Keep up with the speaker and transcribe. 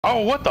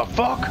Oh, what the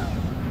fuck?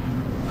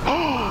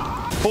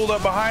 Pulled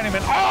up behind him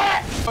and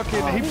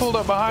fucking he pulled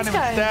up behind him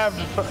and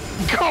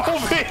stabbed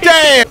Colby.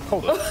 Damn!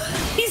 Hold up.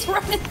 He's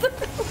running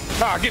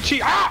through. Get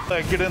cheap.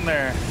 Get in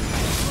there.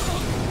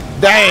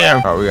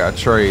 Damn! Oh, we got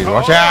trees.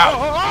 Watch out!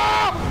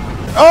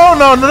 Oh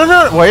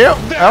no! Well,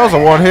 that was a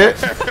one hit.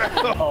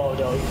 Oh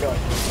no, you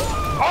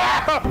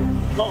got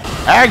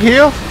it. Ag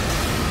heal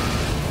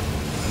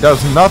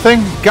does nothing.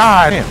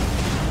 God damn!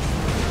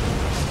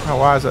 How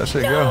wide does that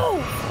shit go?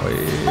 Well.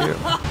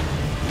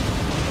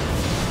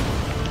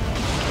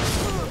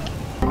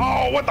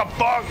 Oh, what the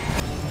fuck?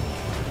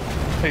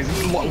 He's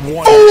one.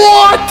 What?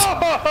 What?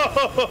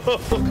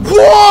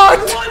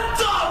 What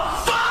the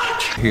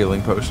fuck?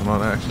 Healing potion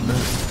on accident.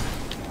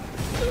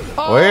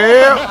 Oh,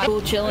 Well.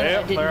 cool chilling.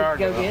 Yep, I didn't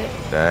go get.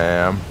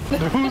 Damn.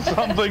 Do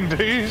something,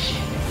 Deesh.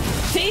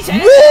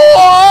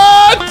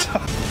 What?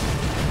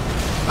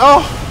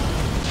 Oh.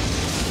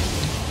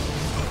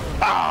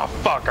 Ah,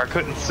 fuck! I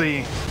couldn't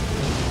see.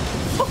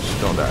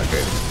 Don't die,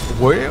 Katie.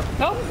 Well.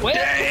 Oh, well.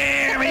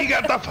 Damn, he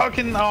got the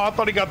fucking. Oh, I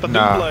thought he got the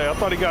Nah. double. I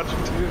thought he got you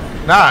too.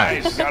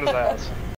 Nice. Got his ass.